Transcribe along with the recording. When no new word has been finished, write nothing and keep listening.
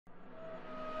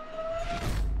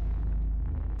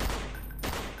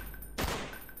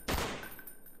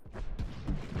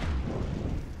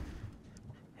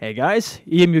Hey guys,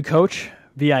 EMUCoach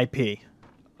VIP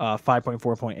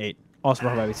 5.4.8. Also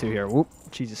brought by 2 here. Whoop,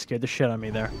 Jesus, scared the shit out of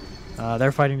me there.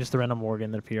 They're fighting just a random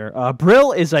organ that appear.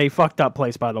 Brill is a fucked up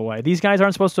place, by the way. These guys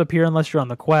aren't supposed to appear unless you're on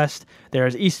the quest.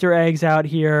 There's Easter eggs out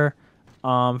here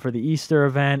for the Easter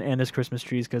event, and there's Christmas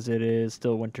trees because it is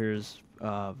still Winter's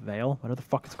Veil, whatever the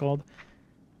fuck it's called.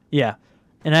 Yeah,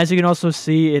 and as you can also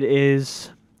see, it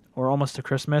is... We're almost to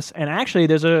Christmas, and actually,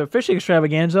 there's a fishing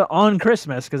extravaganza on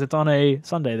Christmas because it's on a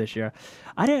Sunday this year.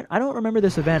 I don't remember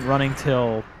this event running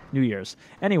till New Year's.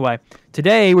 Anyway,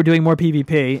 today we're doing more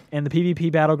PvP, and the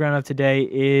PvP battleground of today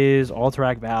is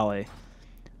Alterac Valley.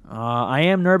 I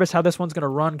am nervous how this one's gonna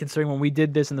run, considering when we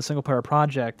did this in the single player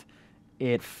project,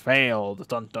 it failed.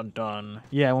 Dun dun dun.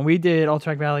 Yeah, when we did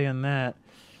Alterac Valley and that,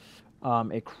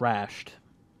 it crashed.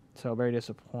 So very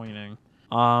disappointing.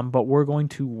 But we're going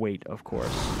to wait, of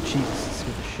course. Jesus,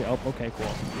 scared the shit. Oh, okay,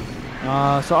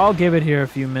 cool. So I'll give it here a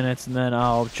few minutes, and then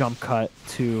I'll jump cut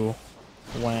to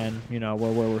when, you know,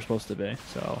 where we're supposed to be.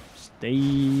 So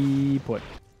stay put.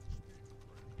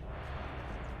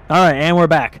 All right, and we're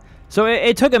back. So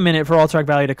it took a minute for Alterac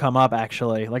Valley to come up,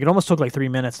 actually. Like, it almost took like 3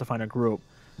 minutes to find a group.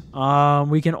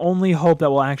 We can only hope that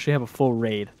we'll actually have a full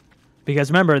raid. Because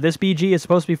remember, this BG is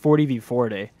supposed to be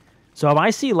 40v40. So if I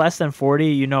see less than 40,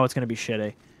 you know it's going to be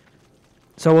shitty.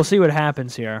 So we'll see what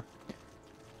happens here.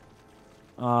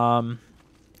 Because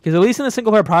at least in the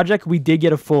single-player project, we did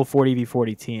get a full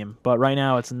 40v40 team. But right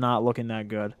now, it's not looking that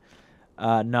good.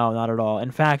 No, not at all.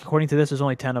 In fact, according to this, there's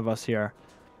only 10 of us here.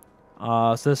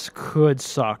 So this could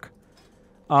suck.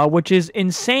 Which is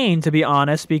insane, to be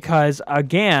honest, because,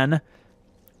 again...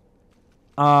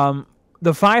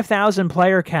 the 5,000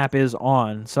 player cap is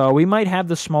on, so we might have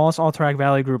the smallest Alterac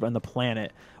Valley group on the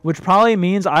planet, which probably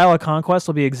means Isle of Conquest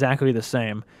will be exactly the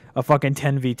same. A fucking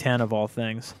 10v10 of all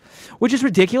things. Which is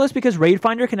ridiculous because Raid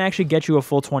Finder can actually get you a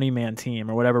full 20-man team,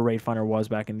 or whatever Raid Finder was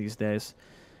back in these days.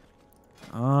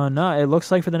 No, it looks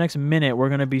like for the next minute we're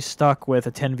going to be stuck with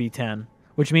a 10v10,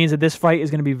 which means that this fight is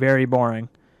going to be very boring.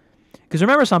 Because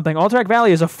remember something, Alterac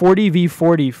Valley is a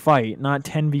 40v40 fight, not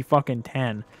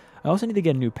 10v10. I also need to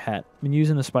get a new pet. I've been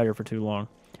using the spider for too long.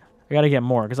 I gotta get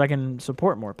more, because I can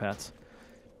support more pets.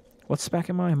 What spec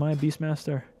am I? Am I a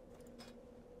Beastmaster?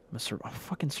 I'm a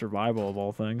fucking survival of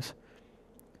all things.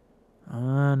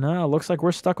 No, looks like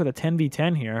we're stuck with a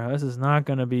 10v10 here. This is not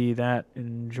gonna be that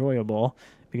enjoyable.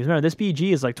 Because remember, this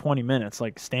BG is like 20 minutes,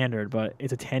 like standard, but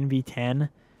it's a 10v10.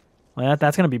 Like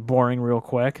that's gonna be boring real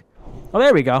quick. Oh,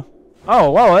 there we go.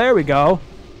 Oh, whoa, there we go.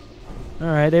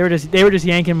 Alright, they were just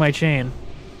yanking my chain.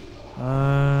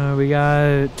 We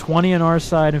got 20 on our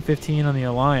side and 15 on the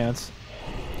Alliance.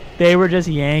 They were just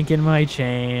yanking my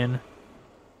chain.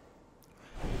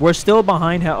 We're still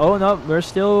behind. Oh, no, we're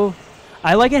still...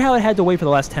 I like it how it had to wait for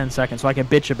the last 10 seconds so I can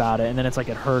bitch about it, and then it's like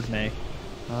it heard me.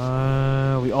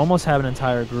 We almost have an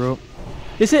entire group.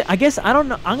 Is it... I guess, I don't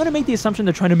know. I'm going to make the assumption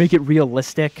they're trying to make it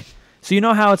realistic. So you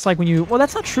know how it's like when you... Well,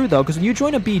 that's not true, though, because when you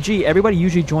join a BG, everybody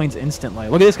usually joins instantly.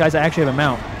 Look at this, guys. I actually have a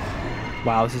mount.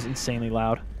 Wow, this is insanely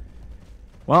loud.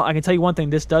 Well, I can tell you one thing.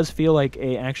 This does feel like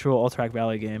a actual Alterac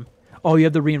Valley game. Oh, you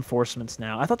have the reinforcements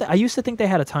now. I used to think they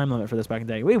had a time limit for this back in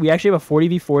the day. Wait, we actually have a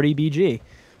 40v40 BG.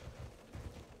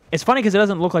 It's funny because it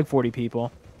doesn't look like 40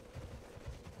 people.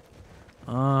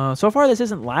 So far, this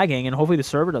isn't lagging, and hopefully the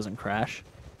server doesn't crash.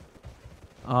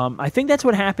 I think that's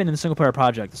what happened in the single-player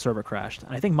project. The server crashed.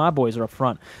 And I think my boys are up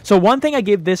front. So one thing I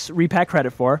give this Repack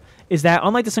credit for is that,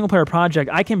 unlike the single-player project,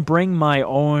 I can bring my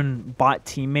own bot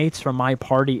teammates from my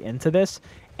party into this,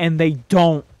 and they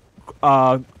don't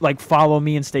like follow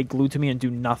me and stay glued to me and do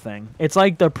nothing. It's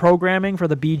like the programming for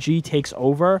the BG takes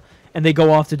over, and they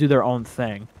go off to do their own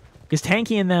thing. Because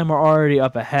Tanky and them are already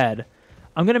up ahead.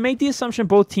 I'm going to make the assumption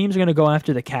both teams are going to go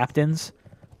after the captains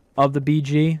of the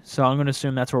BG, so I'm going to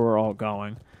assume that's where we're all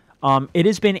going. It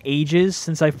has been ages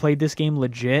since I've played this game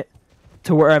legit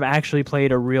to where I've actually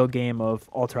played a real game of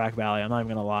Alterac Valley. I'm not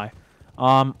even going to lie.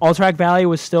 Alterac Valley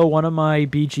was still one of my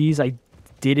BGs I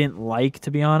didn't like,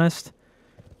 to be honest.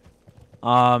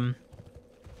 And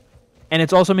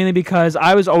it's also mainly because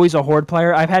I was always a Horde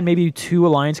player. I've had maybe 2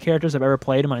 Alliance characters I've ever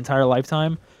played in my entire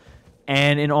lifetime.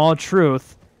 And in all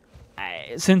truth,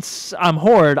 since I'm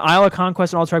Horde, Isle of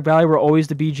Conquest and Alterac Valley were always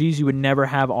the BGs you would never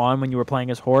have on when you were playing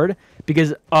as Horde,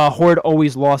 because Horde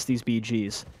always lost these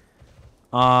BGs.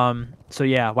 So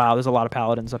yeah, wow, there's a lot of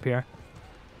paladins up here.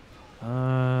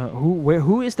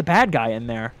 Who is the bad guy in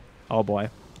there? Oh boy.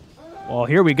 Well,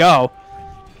 here we go.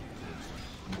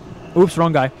 Oops,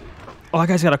 wrong guy. Oh, that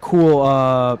guy's got a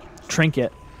cool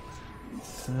trinket.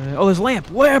 Oh, there's Lamp.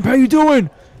 Lamp, how you doing?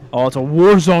 Oh, it's a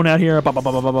war zone out here. Oh,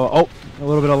 a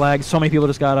little bit of lag. So many people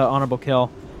just got an honorable kill.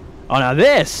 Oh, now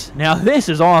this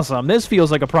is awesome. This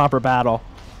feels like a proper battle.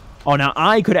 Oh, now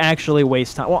I could actually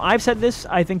waste time. Well, I've said this,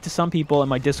 I think, to some people in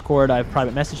my Discord. I've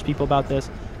private messaged people about this.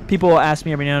 People will ask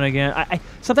me every now and again.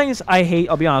 Sometimes I hate,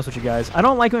 I'll be honest with you guys, I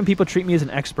don't like when people treat me as an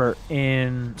expert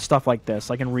in stuff like this,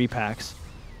 like in repacks.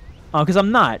 Because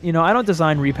I'm not. You know, I don't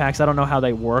design repacks. I don't know how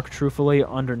they work, truthfully,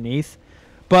 underneath.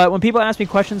 But when people ask me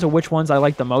questions of which ones I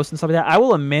like the most and stuff like that, I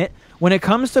will admit, when it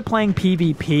comes to playing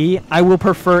PvP, I will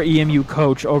prefer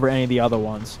EMUCoach over any of the other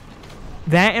ones.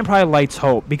 That and probably Light's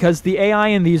Hope, because the AI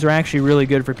in these are actually really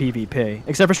good for PvP.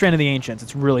 Except for Strand of the Ancients.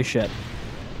 It's really shit.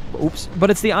 Oops. But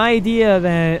it's the idea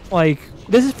that, like,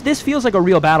 this feels like a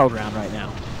real battleground right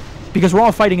now. Because we're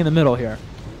all fighting in the middle here.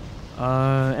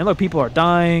 And look, people are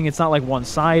dying. It's not like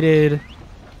one-sided.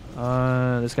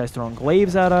 This guy's throwing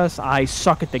glaives at us. I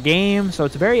suck at the game, so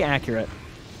it's very accurate.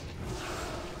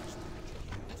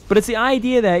 But it's the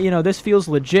idea that, you know, this feels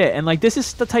legit. And, like, this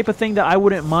is the type of thing that I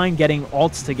wouldn't mind getting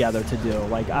alts together to do.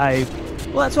 Like,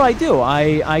 well, that's what I do.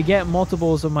 I get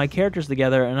multiples of my characters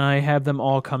together, and I have them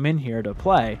all come in here to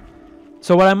play.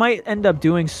 So what I might end up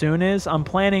doing soon is I'm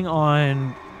planning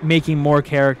on making more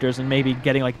characters and maybe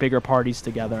getting, like, bigger parties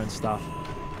together and stuff.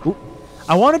 Oop.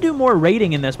 I want to do more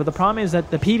raiding in this, but the problem is that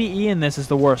the PvE in this is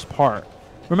the worst part.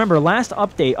 Remember, last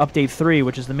update, Update 3,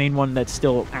 which is the main one that's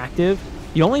still active,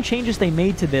 the only changes they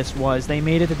made to this was they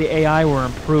made it that the AI were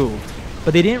improved,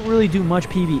 but they didn't really do much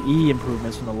PvE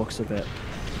improvements from the looks of it.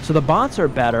 So the bots are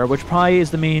better, which probably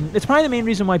is it's probably the main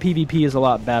reason why PvP is a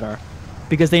lot better,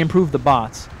 because they improved the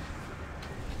bots.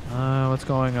 What's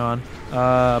going on?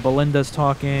 Belinda's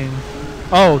talking.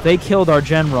 Oh, they killed our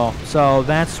general, so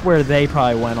that's where they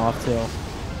probably went off to.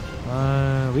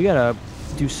 We gotta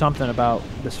do something about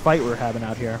this fight we're having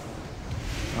out here.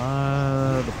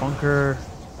 The bunker.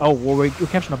 Oh, well, we're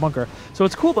capturing a bunker. So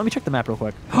it's cool. Let me check the map real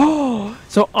quick.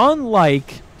 So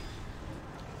unlike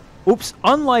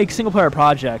single-player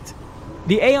project,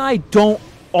 the AI don't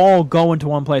all go into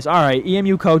one place. All right,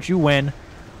 EMUCoach, you win.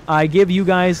 I give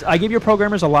your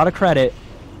programmers a lot of credit.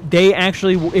 They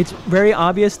actually, it's very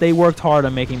obvious they worked hard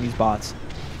on making these bots.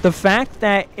 The fact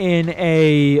that in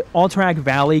a Alterac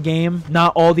Valley game,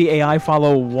 not all the AI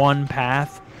follow one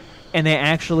path, and they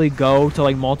actually go to,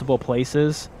 like, multiple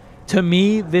places, to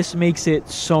me, this makes it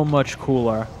so much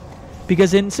cooler.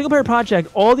 Because in Single Player Project,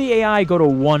 all the AI go to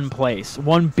one place,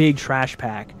 one big trash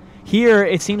pack. Here,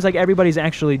 it seems like everybody's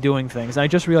actually doing things. I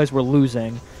just realized we're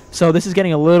losing. So this is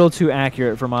getting a little too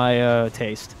accurate for my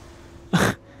taste.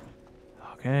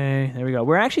 Okay, there we go.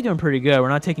 We're actually doing pretty good. We're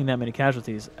not taking that many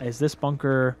casualties. Is this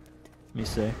bunker... Let me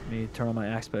see. Let me turn on my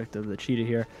aspect of the cheetah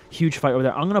here. Huge fight over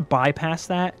there. I'm going to bypass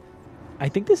that. I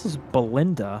think this is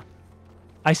Belinda.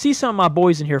 I see some of my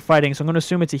boys in here fighting, so I'm going to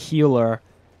assume it's a healer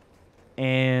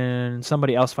and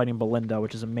somebody else fighting Belinda,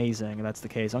 which is amazing if that's the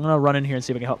case. I'm going to run in here and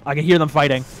see if I can help. I can hear them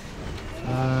fighting.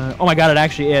 Oh my god, it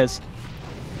actually is.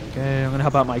 Okay, I'm going to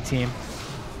help out my team.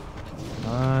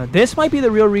 This might be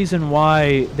the real reason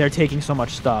why they're taking so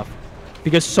much stuff.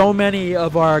 Because so many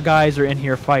of our guys are in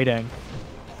here fighting.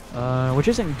 Which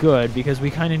isn't good, because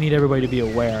we kind of need everybody to be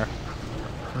aware.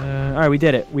 Alright, we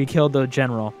did it. We killed the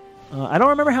general. I don't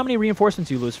remember how many reinforcements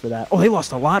you lose for that. Oh, they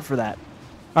lost a lot for that.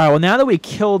 Alright, well, now that we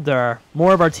killed her,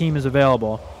 more of our team is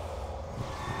available.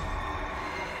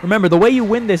 Remember, the way you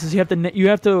win this is you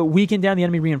have to weaken down the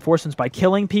enemy reinforcements by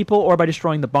killing people or by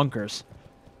destroying the bunkers.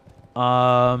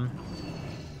 I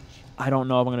don't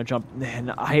know if I'm going to jump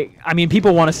in. I mean,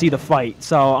 people want to see the fight,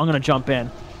 so I'm going to jump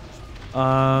in.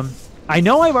 I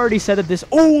know I've already said that this...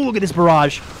 Oh, look at this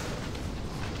barrage.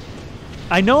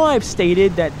 I know I've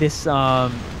stated that this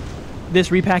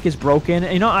repack is broken.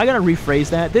 You know, I got to rephrase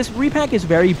that. This repack is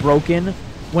very broken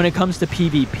when it comes to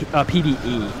PvE.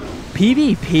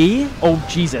 PvP? Oh,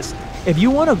 Jesus. If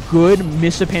you want a good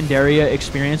Mists of Pandaria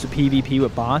experience with PvP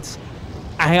with bots,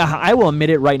 I will admit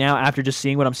it right now after just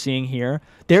seeing what I'm seeing here.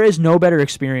 There is no better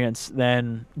experience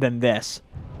than this.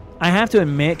 I have to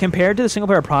admit, compared to the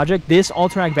single-player project, this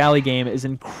Alterac Valley game is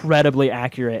incredibly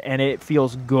accurate, and it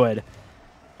feels good.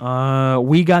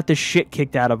 We got the shit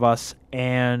kicked out of us,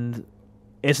 and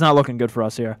it's not looking good for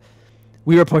us here.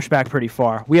 We were pushed back pretty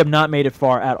far. We have not made it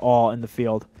far at all in the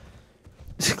field.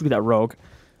 Look at that rogue.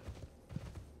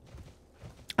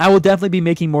 I will definitely be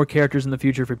making more characters in the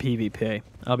future for PvP.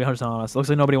 I'll be 100% honest. Looks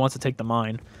like nobody wants to take the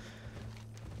mine.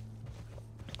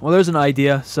 Well, there's an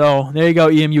idea. So, there you go,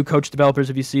 EMUCoach developers,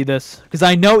 if you see this. Because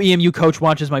I know EMUCoach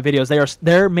watches my videos.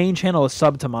 Their main channel is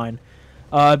sub to mine.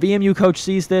 If EMUCoach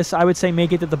sees this, I would say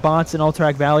make it that the bots in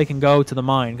Alterac Valley can go to the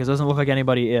mine. Because it doesn't look like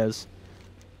anybody is.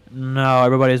 No,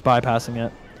 everybody is bypassing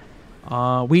it.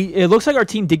 It looks like our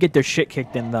team did get their shit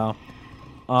kicked in, though.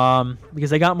 Because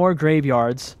they got more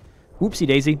graveyards. Whoopsie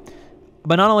daisy.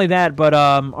 But not only that, but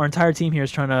our entire team here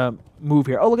is trying to move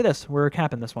here. Oh, look at this. We're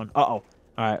capping this one. Uh-oh. All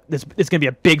right. It's going to be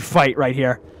a big fight right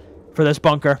here for this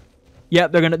bunker.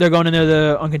 Yep, they're going in there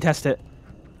to uncontested.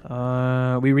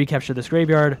 We recapture this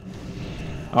graveyard.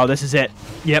 Oh, this is it.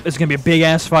 Yep, it's going to be a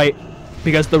big-ass fight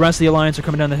because the rest of the Alliance are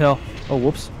coming down the hill. Oh,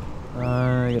 whoops.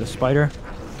 I got a spider.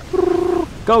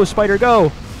 Go, spider, go!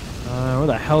 Where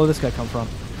the hell did this guy come from?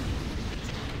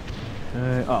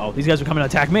 Uh-oh, these guys are coming to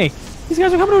attack me. These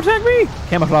guys are coming to attack me!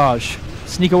 Camouflage.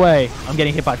 Sneak away. I'm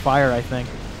getting hit by fire, I think.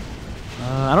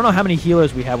 I don't know how many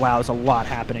healers we have. Wow, there's a lot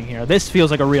happening here. This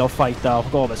feels like a real fight, though. Look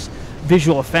at all this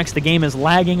visual effects. The game is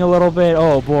lagging a little bit.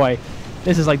 Oh, boy.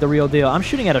 This is like the real deal. I'm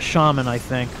shooting at a shaman, I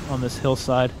think, on this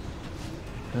hillside.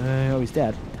 Oh, he's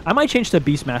dead. I might change to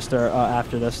Beastmaster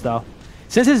after this, though.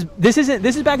 Since this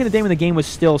is back in the day when the game was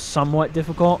still somewhat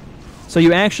difficult. So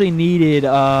you actually needed...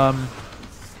 I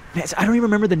don't even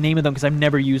remember the name of them because I've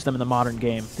never used them in the modern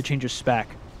game to change your spec.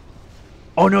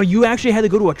 Oh, no, you actually had to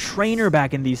go to a trainer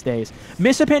back in these days.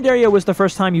 Mists of Pandaria was the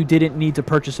first time you didn't need to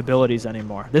purchase abilities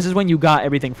anymore. This is when you got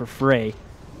everything for free.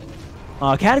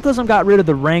 Cataclysm got rid of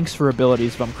the ranks for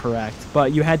abilities, if I'm correct,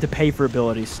 but you had to pay for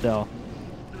abilities still.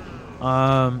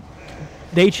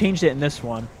 They changed it in this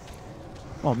one.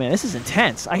 Oh, man, this is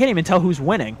intense. I can't even tell who's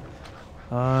winning.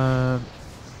 I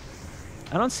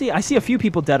see a few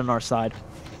people dead on our side.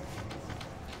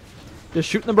 Just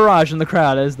shooting the barrage in the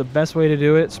crowd is the best way to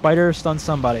do it. Spider stunned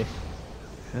somebody.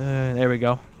 There we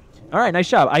go. All right, nice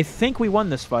job. I think we won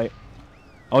this fight.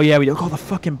 Oh, yeah, we did. Look at all the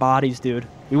fucking bodies, dude.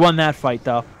 We won that fight,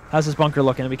 though. How's this bunker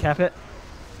looking? Did we cap it?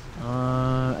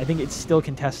 I think it's still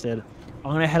contested.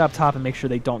 I'm going to head up top and make sure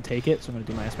they don't take it. So I'm going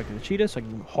to do my aspect of the cheetah so I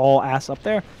can haul ass up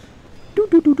there.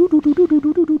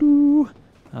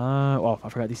 Oh, I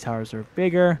forgot these towers are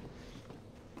bigger.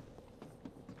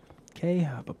 Okay.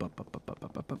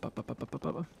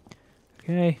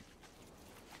 Okay.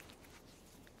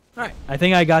 Alright. I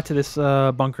think I got to this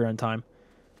bunker in time.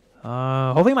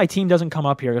 Hopefully my team doesn't come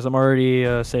up here because I'm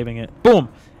already saving it. Boom!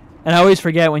 And I always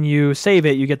forget when you save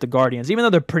it, you get the Guardians, even though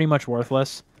they're pretty much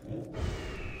worthless.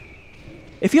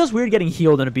 It feels weird getting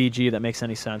healed in a BG that makes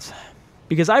any sense.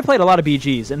 Because I played a lot of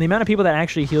BGs, and the amount of people that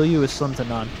actually heal you is slim to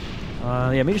none. Yeah,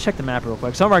 let me just check the map real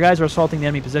quick. Some of our guys are assaulting the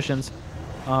enemy positions.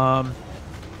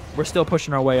 We're still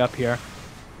pushing our way up here.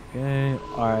 Okay,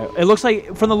 alright. It looks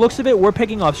like, from the looks of it, we're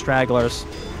picking off stragglers.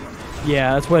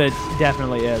 Yeah, that's what it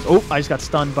definitely is. Oh, I just got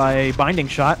stunned by a binding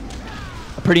shot.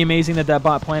 Pretty amazing that that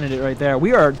bot planted it right there.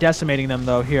 We are decimating them,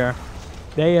 though, here.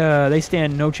 They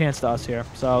stand no chance to us here.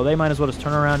 So they might as well just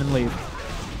turn around and leave.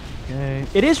 Okay.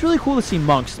 It is really cool to see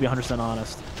monks, to be 100%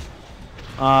 honest.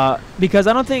 Because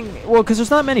I don't think... Well, because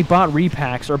there's not many bot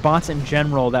repacks or bots in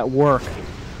general that work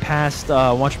past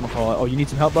whatchamacallit. Oh, you need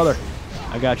some help, brother?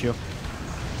 I got you.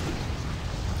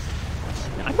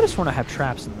 I could have sworn I have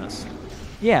traps in this.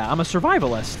 Yeah, I'm a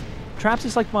survivalist. Traps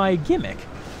is like my gimmick.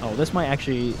 Oh, this might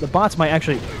actually... The bots might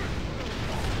actually...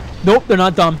 Nope, they're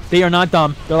not dumb. They are not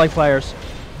dumb. They're like players.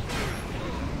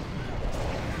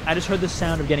 I just heard the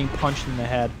sound of getting punched in the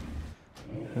head.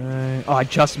 Oh, I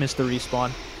just missed the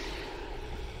respawn.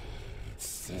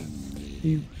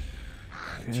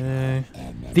 Okay.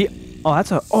 Oh,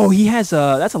 that's a... Oh, he has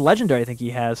a... That's a legendary, I think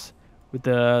he has. With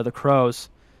the crows.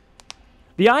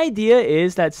 The idea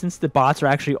is that since the bots are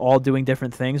actually all doing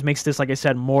different things, makes this, like I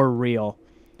said, more real.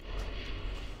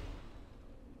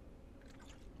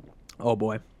 Oh,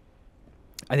 boy.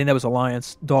 I think that was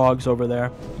Alliance dogs over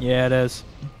there. Yeah, it is.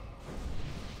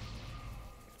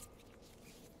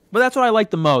 But that's what I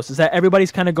like the most, is that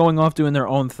everybody's kind of going off doing their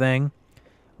own thing,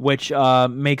 which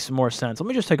makes more sense. Let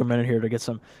me just take a minute here to get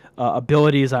some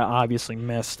abilities I obviously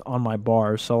missed on my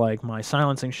bars. So, like, my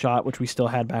silencing shot, which we still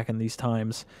had back in these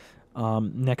times,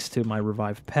 next to my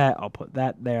revived pet. I'll put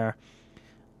that there.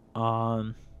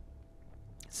 Let's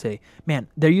see. Man,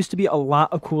 there used to be a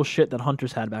lot of cool shit that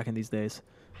hunters had back in these days.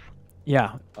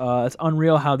 Yeah, it's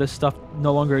unreal how this stuff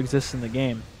no longer exists in the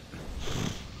game.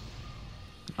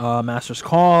 Master's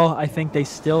Call, I think they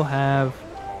still have.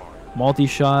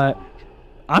 Multi-shot.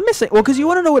 I'm missing... Well, because you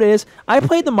want to know what it is? I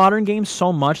played the modern games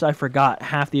so much that I forgot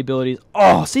half the abilities.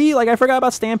 Oh, see? Like, I forgot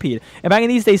about Stampede. And back in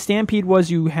these days, Stampede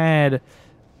was you had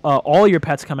all your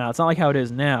pets come out. It's not like how it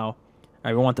is now. All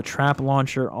right, we want the trap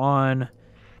launcher on.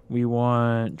 We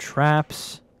want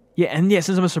traps. Yeah, and yeah,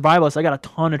 since I'm a survivalist, I got a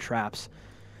ton of traps.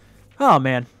 Oh,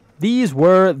 man. These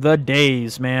were the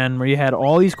days, man, where you had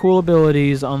all these cool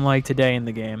abilities, unlike today in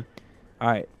the game. All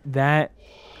right, that...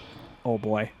 Oh,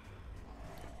 boy.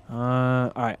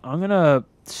 All right, I'm going to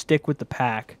stick with the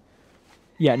pack.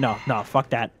 Yeah, no,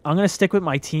 fuck that. I'm going to stick with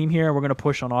my team here. We're going to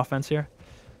push on offense here.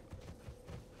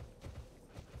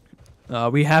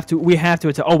 We have to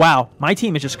attack. Oh, wow. My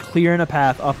team is just clearing a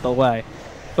path up the way.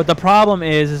 But the problem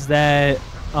is that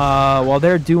while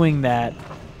they're doing that,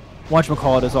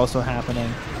 whatchamacallit is also happening.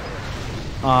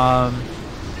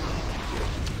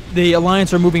 The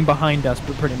Alliance are moving behind us,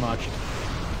 pretty much.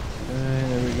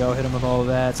 There we go. Hit him with all of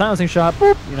that. Silencing shot.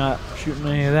 Boop. You're not shooting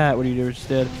any of that. What do you just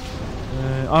did?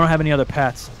 I don't have any other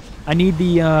pets. I need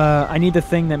the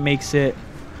thing that makes it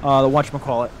the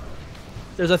whatchamacallit.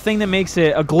 There's a thing that makes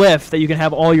it a glyph that you can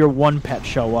have all your one pet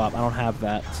show up. I don't have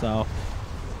that, so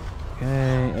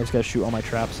okay. I just gotta shoot all my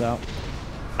traps out.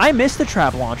 I missed the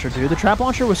trap launcher, dude. The trap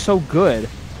launcher was so good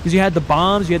because you had the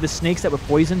bombs, you had the snakes that would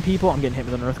poison people. I'm getting hit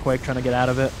with an earthquake, trying to get out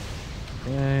of it.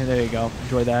 Okay, there you go.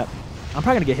 Enjoy that. I'm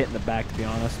probably gonna get hit in the back, to be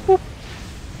honest. Boop.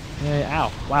 Okay,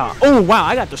 ow. Wow. Oh wow,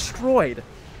 I got destroyed.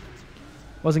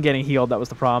 Wasn't getting healed. That was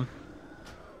the problem.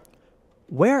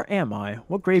 Where am I?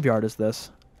 What graveyard is this?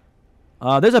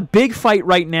 There's a big fight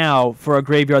right now for a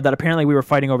graveyard that apparently we were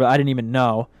fighting over. I didn't even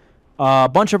know. A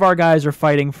bunch of our guys are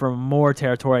fighting for more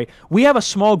territory. We have a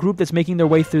small group that's making their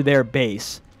way through their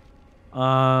base,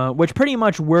 which pretty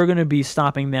much we're going to be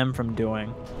stopping them from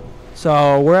doing.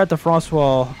 So we're at the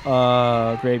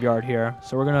Frostwall graveyard here,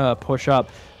 so we're going to push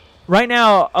up. Right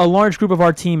now, a large group of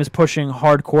our team is pushing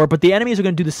hardcore, but the enemies are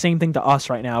going to do the same thing to us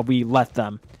right now. We let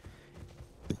them.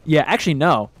 Yeah, actually,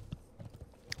 no.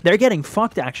 They're getting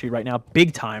fucked, actually, right now,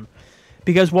 big time.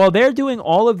 Because while they're doing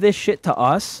all of this shit to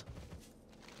us...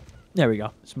 There we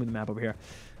go. Smooth the map over here.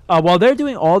 While they're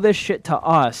doing all this shit to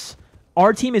us,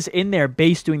 our team is in their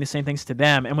base doing the same things to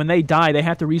them. And when they die, they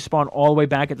have to respawn all the way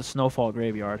back at the Snowfall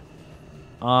Graveyard.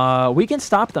 We can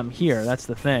stop them here. That's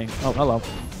the thing. Oh, hello.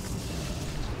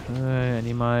 I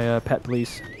need my pet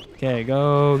police. Okay,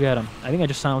 go get him. I think I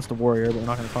just silenced the warrior, but we're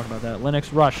not going to talk about that.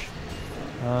 Linux, rush.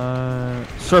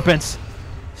 Serpents.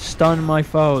 Stun my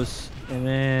foes, and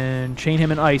then chain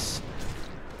him in ice.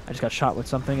 I just got shot with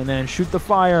something, and then shoot the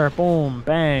fire. Boom,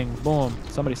 bang, boom.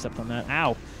 Somebody stepped on that.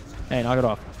 Ow. Hey, knock it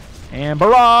off. And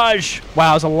barrage.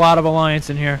 Wow, there's a lot of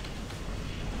Alliance in here.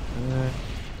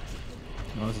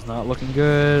 No, this is not looking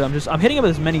good. I'm hitting him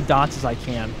with as many dots as I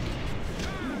can.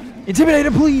 Intimidate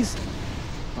him, please.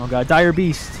 Oh god, dire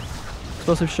beast.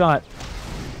 Explosive shot.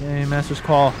 Okay, master's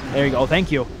call. There you go. Oh,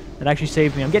 thank you. That actually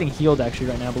saved me. I'm getting healed actually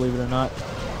right now, believe it or not.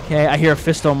 Okay, I hear a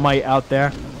Fisto Might out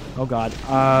there. Oh god.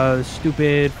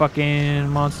 Stupid fucking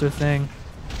monster thing.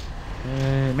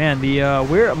 Man, we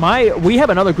have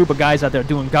another group of guys out there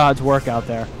doing God's work out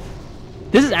there.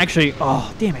 This is actually,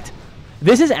 oh damn it.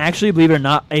 This is actually, believe it or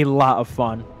not, a lot of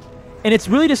fun. And it's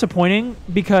really disappointing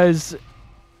because,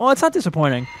 well, it's not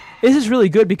disappointing. This is really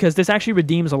good because this actually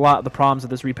redeems a lot of the problems that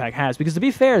this repack has. Because to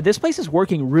be fair, this place is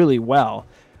working really well.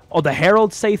 Oh, the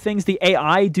heralds say things. The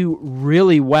AI do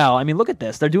really well. I mean, look at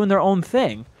this. They're doing their own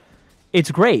thing.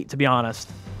 It's great, to be honest.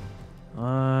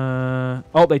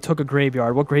 Oh, they took a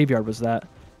graveyard. What graveyard was that?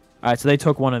 All right, so they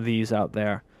took one of these out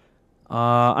there.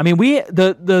 I mean,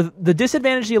 the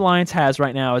disadvantage the Alliance has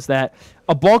right now is that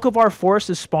a bulk of our force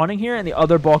is spawning here, and the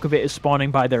other bulk of it is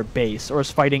spawning by their base, or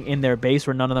is fighting in their base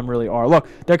where none of them really are. Look,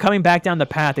 they're coming back down the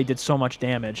path. They did so much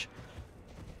damage.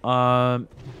 And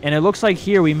it looks like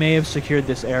here we may have secured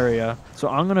this area. So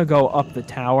I'm going to go up the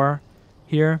tower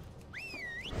here.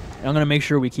 And I'm going to make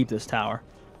sure we keep this tower.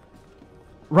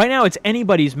 Right now, it's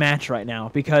anybody's match right now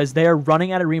because they're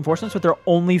running out of reinforcements, but they're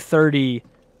only 30.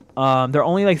 They're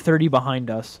only like 30 behind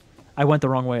us. I went the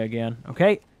wrong way again.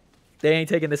 Okay? They ain't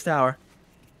taking this tower.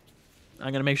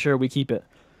 I'm going to make sure we keep it.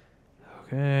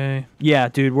 Okay. Yeah,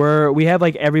 dude, we have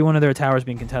like every one of their towers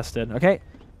being contested. Okay?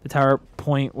 The tower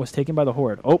point was taken by the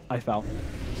Horde. Oh, I fell.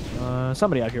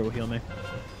 Somebody out here will heal me.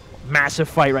 Massive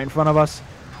fight right in front of us.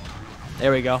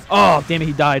 There we go. Oh, damn it,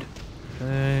 he died.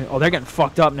 Oh, they're getting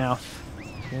fucked up now.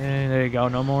 Okay, there you go.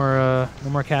 No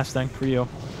more casting for you.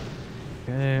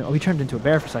 Okay. Oh, he turned into a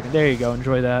bear for a second. There you go.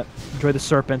 Enjoy that. Enjoy the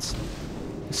serpents.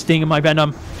 The sting of my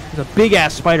venom. There's a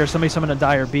big-ass spider. Somebody summoned a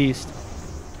dire beast.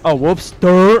 Oh, whoops.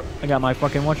 Durr. I got my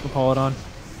fucking whatchamacallit on.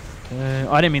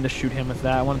 Oh, I didn't mean to shoot him with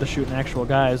that. I wanted to shoot an actual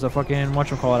guy. There's a fucking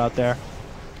whatchamacallit out there.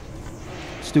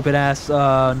 Stupid ass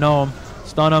gnome.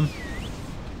 Stun him.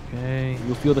 Okay,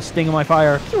 you'll feel the sting of my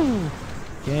fire.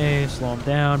 Okay, slow him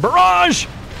down. Barrage!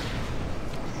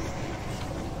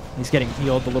 He's getting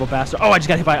healed, the little bastard. Oh, I just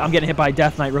got hit by, I'm getting hit by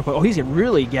Death Knight real quick. Oh, he's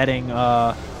really getting,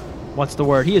 what's the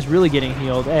word? He is really getting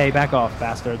healed. Hey, back off,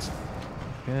 bastards.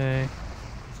 Okay.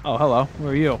 Oh, hello. Who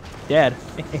are you? Dead.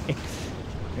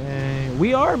 Okay.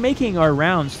 We are making our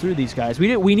rounds through these guys.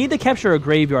 We need to capture a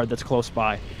graveyard that's close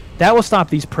by. That will stop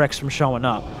these pricks from showing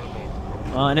up.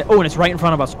 And it's right in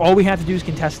front of us. All we have to do is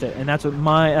contest it, and that's what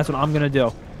I'm gonna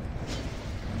do.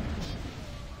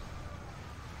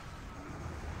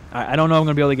 I don't know if I'm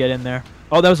going to be able to get in there.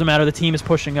 Oh, that doesn't matter. The team is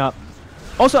pushing up.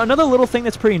 Also, another little thing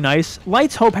that's pretty nice.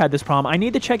 Lights Hope had this problem. I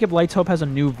need to check if Lights Hope has a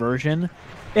new version.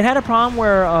 It had a problem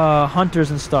where hunters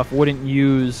and stuff wouldn't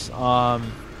use...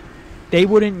 they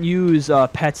wouldn't use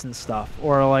pets and stuff.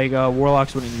 Or, like,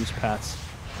 warlocks wouldn't use pets.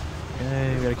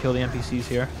 Okay, we got to kill the NPCs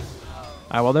here.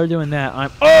 Alright, while they're doing that,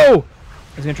 I'm... Oh!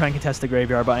 I was going to try and contest the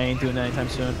graveyard, but I ain't doing that anytime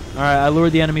soon. Alright, I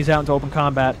lured the enemies out into open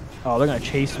combat. Oh, they're going to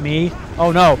chase me.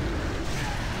 Oh, no.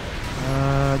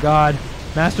 God.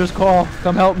 Master's call.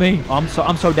 Come help me. Oh,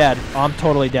 I'm so dead. Oh, I'm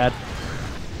totally dead.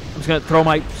 I'm just going to throw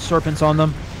my serpents on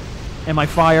them. And my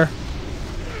fire.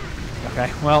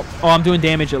 Okay, well. Oh, I'm doing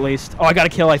damage at least. Oh, I got a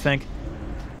kill, I think.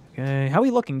 Okay, how are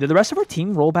we looking? Did the rest of our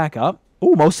team roll back up?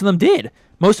 Oh, most of them did.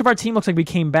 Most of our team looks like we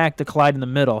came back to collide in the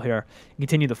middle here and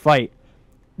continue the fight.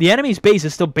 The enemy's base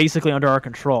is still basically under our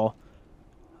control.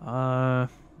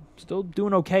 Still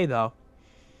doing okay, though.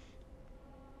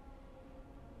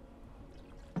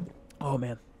 Oh,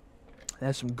 man.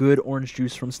 That's some good orange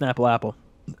juice from Snapple Apple.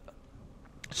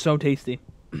 So tasty.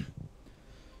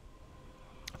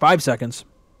 5 seconds.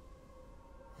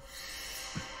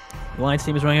 The Alliance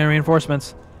team is running out of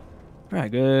reinforcements. All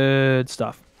right, good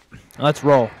stuff. Let's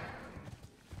roll.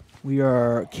 We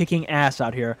are kicking ass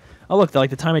out here. Oh, look,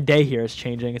 the time of day here is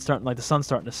changing. It's starting, like, the sun's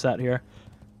starting to set here.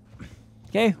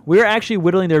 Okay, we're actually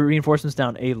whittling their reinforcements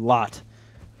down a lot.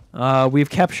 We've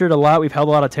captured a lot. We've held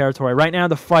a lot of territory. Right now,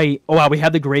 the fight... Oh, wow, we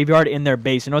have the graveyard in their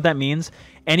base. You know what that means?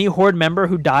 Any Horde member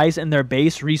who dies in their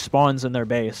base respawns in their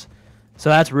base. So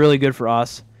that's really good for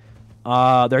us.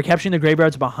 They're capturing the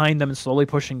graveyards behind them and slowly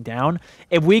pushing down.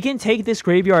 If we can take this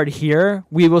graveyard here,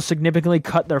 we will significantly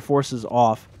cut their forces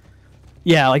off.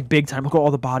 Yeah, like big time. Look at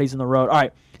all the bodies in the road. All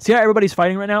right, see how everybody's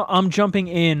fighting right now? I'm jumping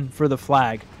in for the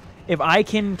flag. If I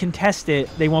can contest it,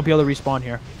 they won't be able to respawn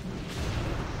here.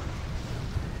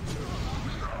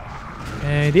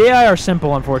 Okay, the AI are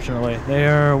simple, unfortunately. They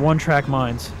are one-track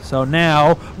minds. So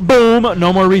now, boom,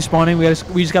 no more respawning.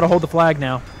 We just got to hold the flag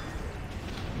now.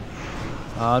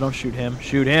 Don't shoot him.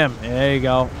 Shoot him. There you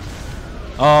go.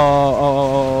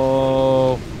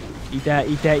 Oh. Eat that,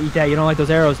 eat that, eat that. You don't like those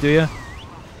arrows, do you?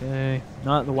 Okay.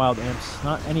 Not the wild imps.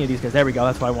 Not any of these guys. There we go.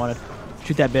 That's what I wanted.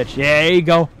 Shoot that bitch. Yeah, there you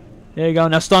go. There you go.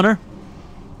 Now stun her.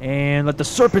 And let the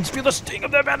serpents feel the sting of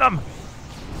their venom.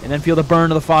 And then feel the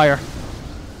burn of the fire.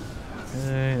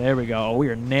 Okay, there we go. We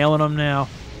are nailing them now.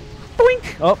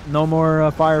 Boink! Oh, no more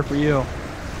fire for you.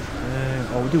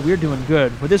 Oh, dude, we're doing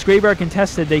good. With this graveyard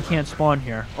contested, they can't spawn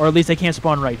here. Or at least they can't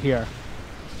spawn right here.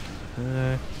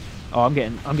 Oh, I'm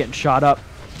getting shot up.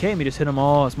 Okay, let me just hit them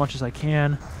all as much as I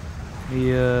can.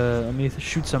 Let me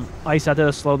shoot some ice out there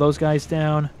to slow those guys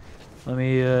down. Let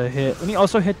me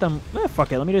also hit them.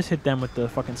 Fuck it. Let me just hit them with the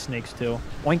fucking snakes too.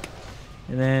 Oink.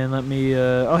 And then let me.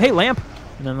 Oh, hey, lamp.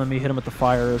 And then let me hit them with the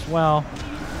fire as well.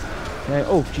 Okay.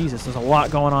 Oh, Jesus. There's a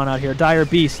lot going on out here. Dire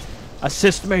Beast.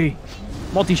 Assist me.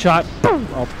 Multi-shot. Boom.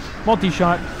 Oh,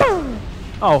 multi-shot. Boom.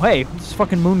 Oh, hey. What's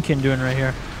fucking Moonkin doing right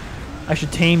here? I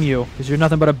should tame you because you're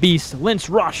nothing but a beast. Lynch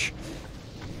Rush.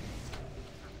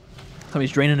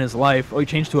 Somebody's draining his life. Oh, he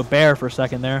changed to a bear for a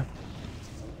second there.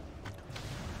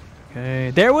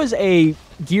 Okay. There was a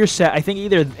gear set, I think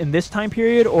either in this time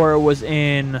period or it was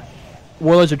in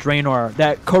Warlords of Draenor,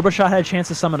 that Cobra Shot had a chance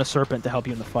to summon a serpent to help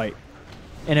you in the fight.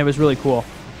 And it was really cool.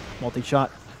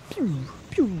 Multi-shot. Pew,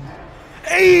 pew.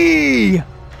 Hey!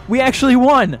 We actually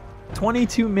won!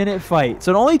 22-minute fight.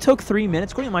 So it only took 3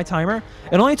 minutes, according to my timer,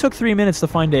 it only took 3 minutes to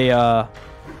find the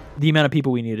amount of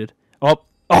people we needed. Oh,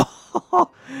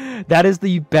 that is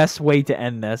the best way to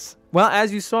end this. Well,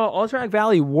 as you saw, Alterac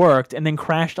Valley worked and then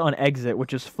crashed on exit,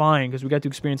 which is fine because we got to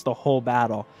experience the whole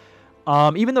battle.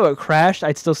 Even though it crashed,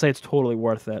 I'd still say it's totally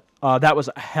worth it. That was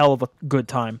a hell of a good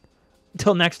time.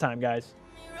 Until next time, guys.